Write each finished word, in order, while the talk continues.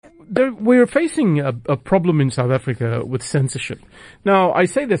we're facing a problem in South Africa with censorship. Now, I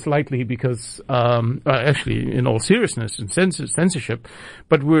say this lightly because, actually, in all seriousness, in censorship,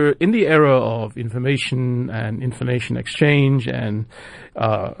 but we're in the era of information and information exchange and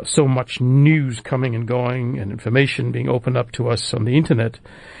so much news coming and going and information being opened up to us on the internet.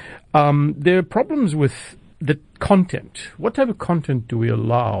 There are problems with the content. What type of content do we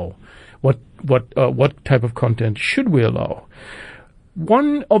allow? What type of content should we allow?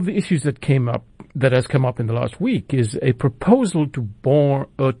 One of the issues that has come up in the last week is a proposal to ban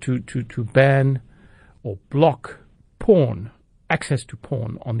or block porn, access to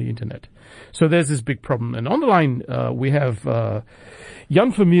porn on the internet. So there's this big problem. And on the line, we have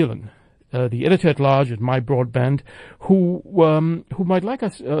Jan Vermeulen, the editor-at-large at My Broadband, who might like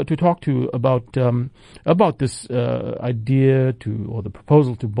us to talk to about this idea or the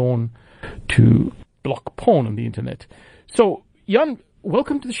proposal to block porn on the internet. So, Jan,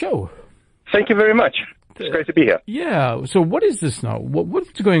 welcome to the show. Thank you very much. It's great to be here. Yeah. So, what is this now?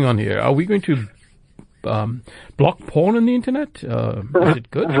 What's going on here? Are we going to block porn on the internet? Is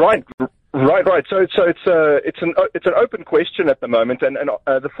it good? Right. So it's an open question at the moment, and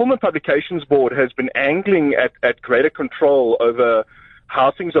the Film and Publications Board has been angling at greater control over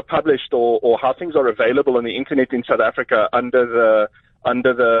how things are published or how things are available on the internet in South Africa under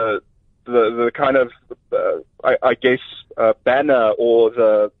the kind of banner or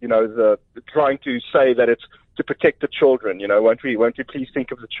the trying to say that it's to protect the children. Won't we please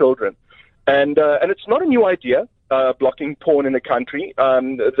think of the children? And it's not a new idea. Blocking porn in the country.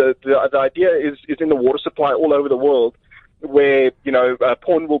 The idea is in the water supply all over the world, where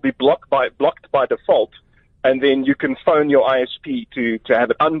porn will be blocked by default, and then you can phone your ISP to have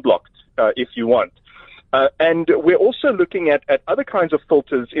it unblocked if you want. And we're also looking at other kinds of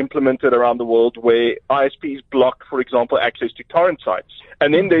filters implemented around the world where ISPs block, for example, access to torrent sites.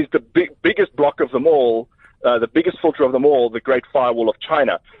 And then there's the biggest block of them all, the biggest filter of them all, the Great Firewall of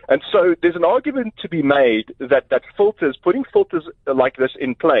China. And so there's an argument to be made that putting filters like this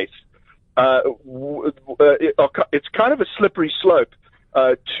in place, it's kind of a slippery slope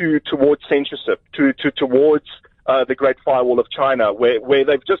towards censorship, towards the Great Firewall of China, where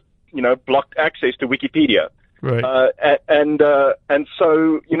they've just blocked access to Wikipedia. Right. And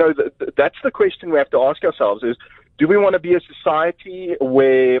so that's the question we have to ask ourselves: is do we want to be a society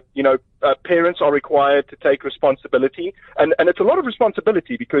where parents are required to take responsibility, and it's a lot of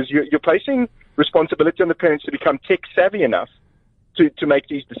responsibility because you're placing responsibility on the parents to become tech savvy enough to make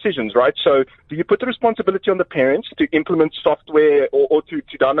these decisions, right? So do you put the responsibility on the parents to implement software or to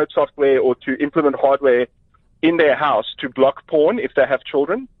download software or to implement hardware in their house to block porn if they have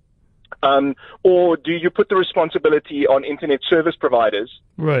children? Or do you put the responsibility on internet service providers,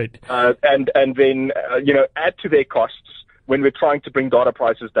 right? And then add to their costs when we're trying to bring data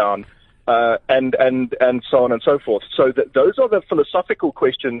prices down, and so on and so forth. So those are the philosophical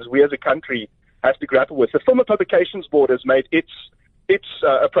questions we as a country have to grapple with. The Film and Publications Board has made its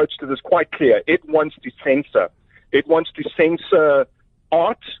approach to this quite clear. It wants to censor. It wants to censor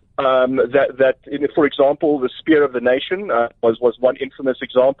art. For example, the Spear of the Nation was one infamous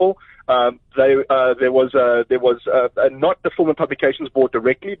example. There was not the Film and Publications Board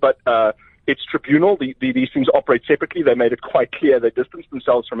directly, but its tribunal. These things operate separately. They made it quite clear. They distanced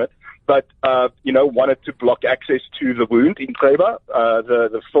themselves from it, but wanted to block access to The Wound in Kleber,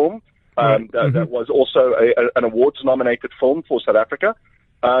 the film. That was also an awards-nominated film for South Africa,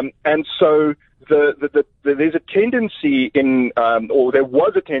 and so. There's a tendency or there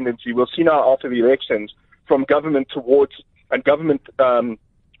was a tendency, we'll see now after the elections, from government towards, and government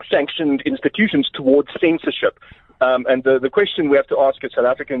sanctioned institutions towards censorship. And the question we have to ask as South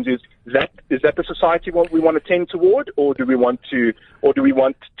Africans is that the society we want to tend toward, or do we want to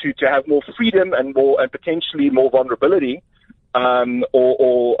have more freedom and potentially more vulnerability, greater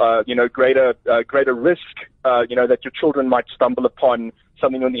risk, that your children might stumble upon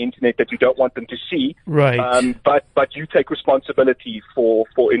something on the internet that you don't want them to see, right? But you take responsibility for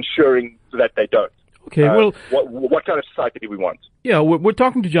ensuring that they don't. Okay, well, what kind of society do we want? Yeah, we're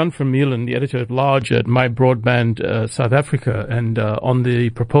talking to Jan Vermeulen, the editor-at-large at My Broadband South Africa, and on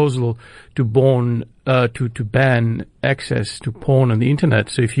the proposal to ban access to porn on the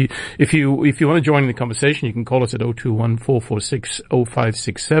internet. So if you want to join the conversation, you can call us at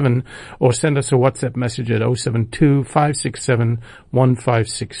 021-446-0567 or send us a WhatsApp message at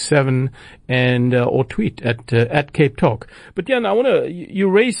 072-567-1567 and or tweet at Cape Talk. But Jan, you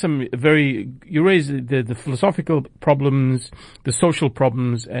raise the philosophical problems, the social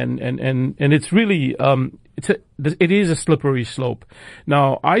problems, and it's really it is a slippery slope.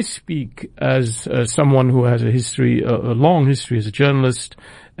 Now, I speak as someone who has a long history as a journalist,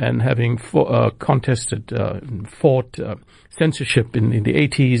 and having fought censorship in the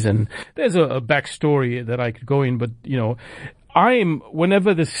 80s, and there's a backstory that I could go in, but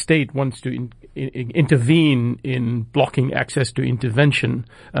whenever the state wants to intervene in blocking access to information,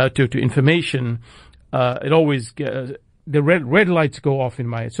 it always the red lights go off in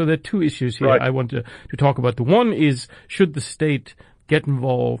my head. So there are two issues here I want to talk about. The one is, should the state get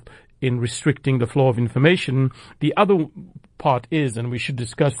involved in restricting the flow of information? The other part is, and we should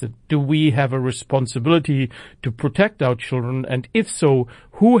discuss it, do we have a responsibility to protect our children? And if so,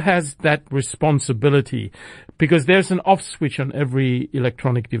 who has that responsibility? Because there's an off switch on every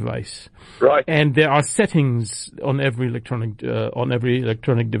electronic device. Right. And there are settings on every electronic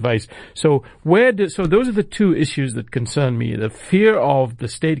device. So so those are the two issues that concern me: the fear of the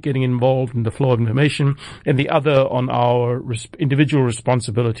state getting involved in the flow of information, and the other on our individual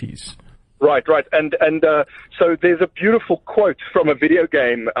responsibilities. Right. And so there's a beautiful quote from a video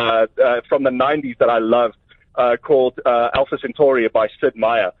game from the 90s that I love, called Alpha Centauri by Sid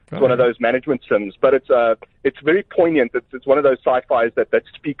Meier. It's one of those management sims, but it's very poignant. It's one of those sci-fis that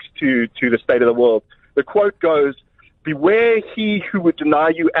speaks to the state of the world. The quote goes, "Beware he who would deny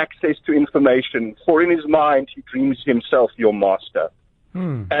you access to information, for in his mind he dreams himself your master."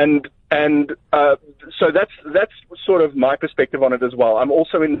 And so that's sort of my perspective on it as well. I'm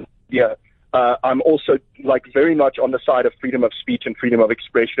also in India. I'm also very much on the side of freedom of speech and freedom of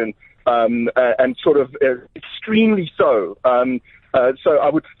expression, and sort of extremely so. So I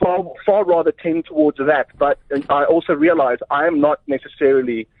would far rather tend towards that, but I also realize I am not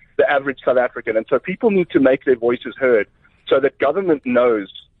necessarily the average South African, and so people need to make their voices heard so that government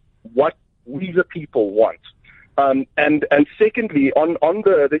knows what we the people want. And secondly, on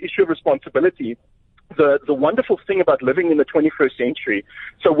the issue of responsibility, the wonderful thing about living in the 21st century,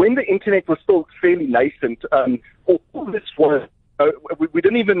 so when the internet was still fairly nascent, all this was, we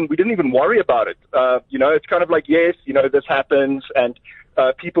didn't even worry about it. It's kind of like, yes, this happens, and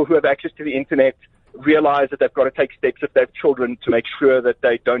people who have access to the internet realize that they've got to take steps if they have children to make sure that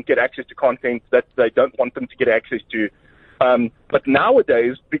they don't get access to content that they don't want them to get access to. But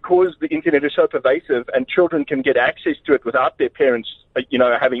nowadays, because the internet is so pervasive and children can get access to it without their parents,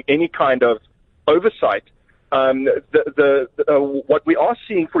 having any kind of oversight, what we are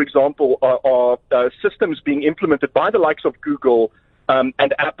seeing, for example, are systems being implemented by the likes of Google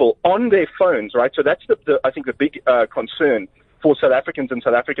and Apple on their phones, right? So that's I think the big concern for South Africans and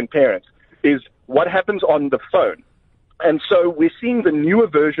South African parents is what happens on the phone. And so we're seeing the newer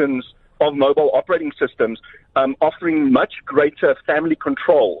versions of mobile operating systems offering much greater family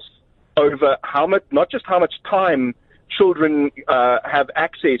controls over not just how much time children have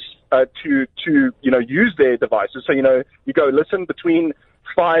access to use their devices. So you go, listen, between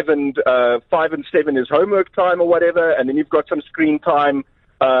 5 and 7 is homework time or whatever, and then you've got some screen time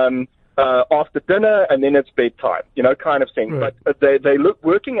after dinner, and then it's bedtime, kind of thing. Right. But they look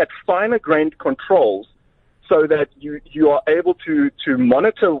working at finer grained controls so that you are able to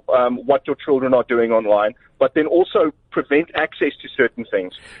monitor what your children are doing online, but then also prevent access to certain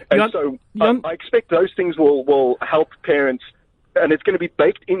things. And I expect those things will help parents, and it's going to be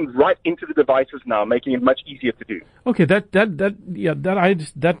baked in right into the devices now, making it much easier to do. Okay, that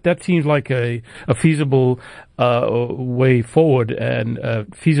seems like a feasible way forward, and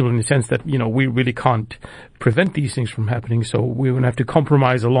feasible in the sense that we really can't prevent these things from happening, so we're going to have to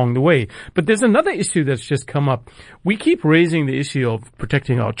compromise along the way. But there's another issue that's just come up. We keep raising the issue of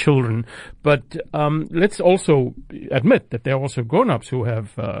protecting our children, but let's also admit that there are also grown-ups who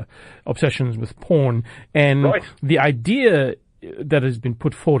have obsessions with porn, and the idea that has been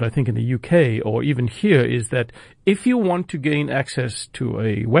put forward, I think, in the UK or even here, is that if you want to gain access to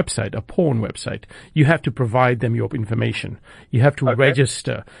a website, a porn website, you have to provide them your information. You have to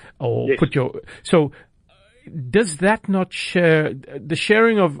register or put your... So does that not share the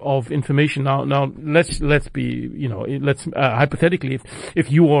sharing of information? Now let's be, hypothetically,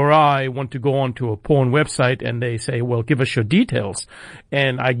 if you or I want to go onto a porn website and they say, well, give us your details,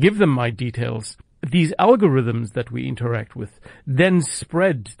 and I give them my details, these algorithms that we interact with then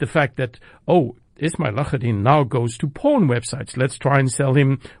spread the fact that, Ismail Lahadin now goes to porn websites. Let's try and sell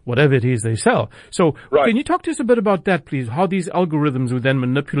him whatever it is they sell. So can you talk to us a bit about that, please? How these algorithms would then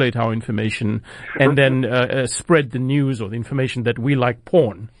manipulate our information and then spread the news or the information that we like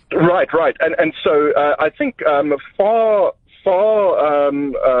porn? Right. And so I think far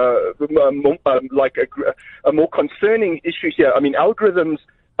like a more concerning issue here. I mean, algorithms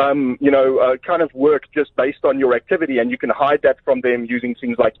kind of work just based on your activity, and you can hide that from them using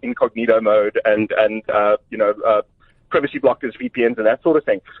things like incognito mode and privacy blockers, VPNs, and that sort of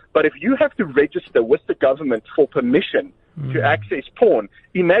thing. But if you have to register with the government for permission to access porn,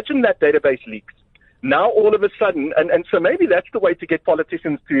 imagine that database leaks. Now all of a sudden, and so maybe that's the way to get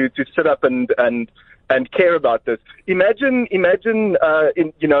politicians to sit up and care about this. Imagine, now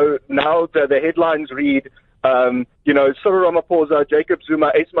the headlines read, Cyril Ramaphosa, Jacob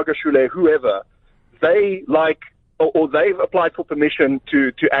Zuma, Ace Magashule, whoever, they've applied for permission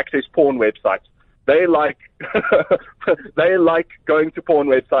to access porn websites. They like going to porn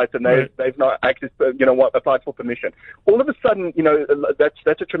websites, and they've not applied for permission. All of a sudden,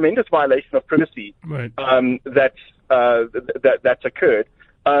 that's a tremendous violation of privacy. Right. That's occurred.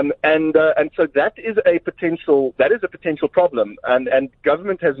 And so that is a potential problem, and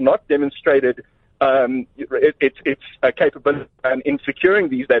government has not demonstrated its capability in securing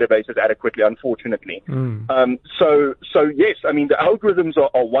these databases adequately, unfortunately. So yes, I mean, the algorithms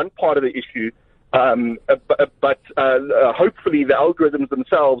are one part of the issue. But hopefully the algorithms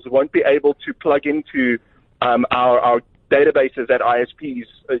themselves won't be able to plug into our databases at ISPs,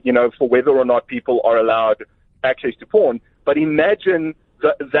 for whether or not people are allowed access to porn. But imagine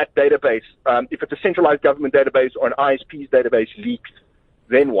that database, if it's a centralized government database or an ISP's database leaks,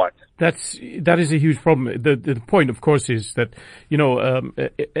 then what? That is a huge problem. The point, of course, is that,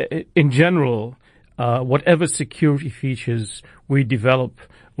 in general, whatever security features we develop,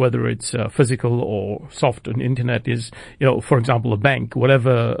 whether it's physical or soft on internet, is, for example, a bank,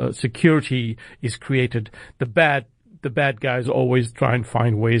 whatever security is created, the bad guys always try and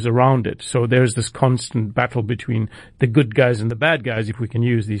find ways around it. So there's this constant battle between the good guys and the bad guys, if we can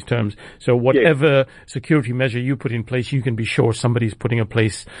use these terms. So whatever security measure you put in place, you can be sure somebody's putting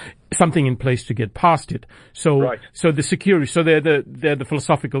something in place to get past it. So the security, so they're the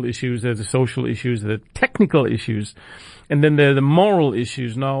philosophical issues, they're the social issues, they're the technical issues, and then they're the moral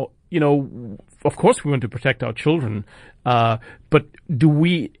issues. Now, of course we want to protect our children, but do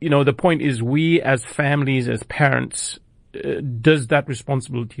we, the point is, we as families, as parents, does that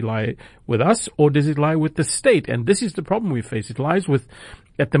responsibility lie with us, or does it lie with the state? And this is the problem we face. It lies with,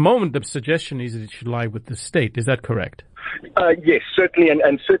 at the moment, the suggestion is that it should lie with the state. Is that correct? Yes, certainly,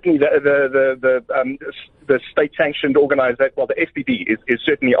 and certainly the state-sanctioned organization, the FPD is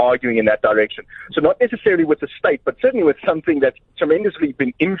certainly arguing in that direction. So not necessarily with the state, but certainly with something that's tremendously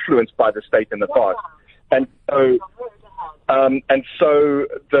been influenced by the state in the past. And so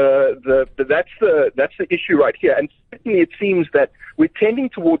that's the issue right here. And certainly it seems that we're tending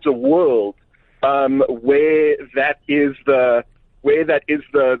towards a world where that is the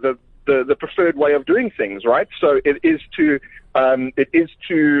preferred way of doing things, right? So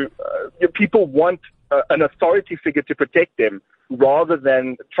people want an authority figure to protect them rather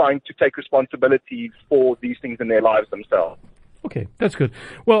than trying to take responsibility for these things in their lives themselves. Okay, that's good.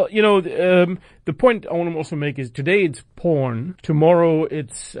 Well, the point I want to also make is today it's porn, tomorrow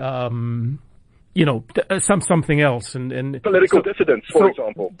it's something else, and political dissidents, for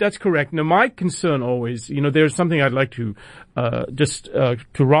example. That's correct. Now, my concern always, there's something I'd like to to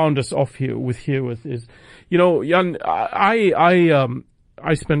round us off here with is, Jan,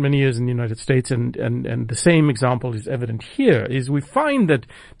 I spent many years in the United States, and the same example is evident here. Is we find that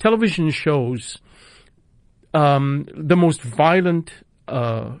television shows, the most violent,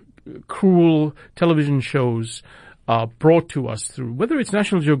 cruel television shows are brought to us through, whether it's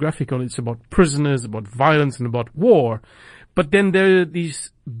National Geographic or it's about prisoners, about violence, and about war. But then there are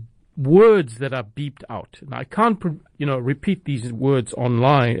these words that are beeped out. Now, I can't, repeat these words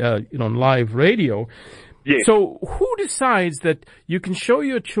online, on live radio. Yes. So who decides that you can show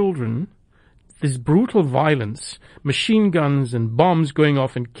your children this brutal violence, machine guns and bombs going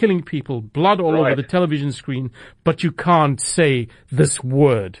off and killing people, blood all over the television screen, but you can't say this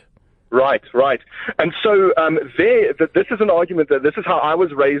word? Right. And so this is an argument that this is how I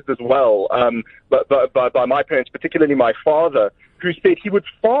was raised as well, by my parents, particularly my father, who said he would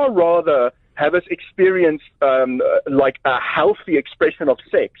far rather have us experience like a healthy expression of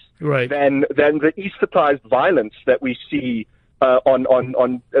sex than the aesthetized violence that we see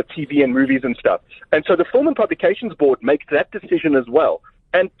on TV and movies and stuff. And so the Film and Publications Board makes that decision as well.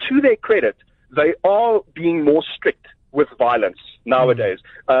 And to their credit, they are being more strict with violence nowadays.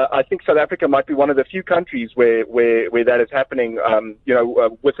 I think South Africa might be one of the few countries where that is happening,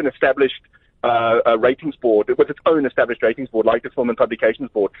 with an established ratings board, with its own established ratings board, like the Film and Publications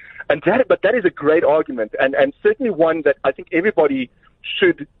Board. But that is a great argument, and certainly one that I think everybody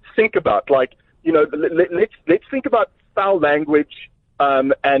should think about. Like, let's think about foul language,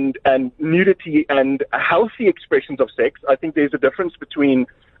 and nudity and healthy expressions of sex. I think there's a difference between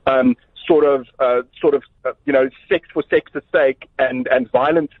sex for sex's sake and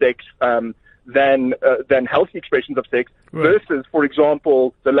violent sex than healthy expressions of sex, right, versus, for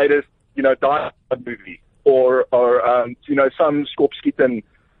example, the latest Die movie or some Skorpskieten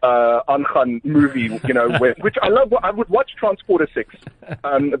Angan movie, which I love. I would watch Transporter 6,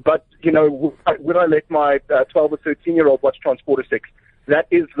 but would I let my 12 or 13-year-old watch Transporter 6? That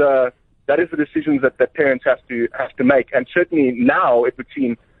is the decisions that parents have to make, and certainly now it would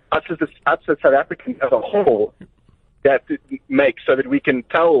seem us as South Africans as a whole that make so that we can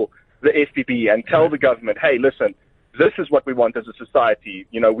tell the FBB and tell the government, hey, listen, this is what we want as a society.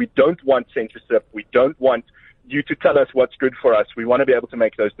 We don't want censorship. We don't want you to tell us what's good for us. We want to be able to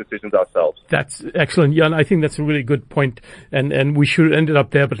make those decisions ourselves. That's excellent, Jan. I think that's a really good point, and we should end it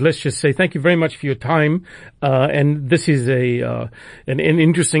up there. But let's just say thank you very much for your time. And this is an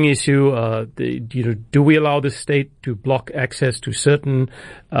interesting issue. Do we allow the state to block access to certain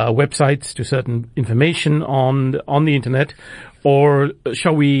websites, to certain information on the internet? Or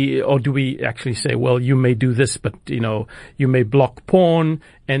do we actually say, well, you may do this, but, you may block porn,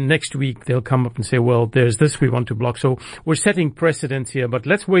 and next week they'll come up and say, well, there's this we want to block. So we're setting precedents here, but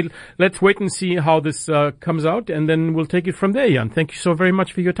let's wait and see how this comes out, and then we'll take it from there, Jan. Thank you so very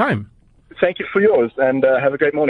much for your time. Thank you for yours, and have a great morning.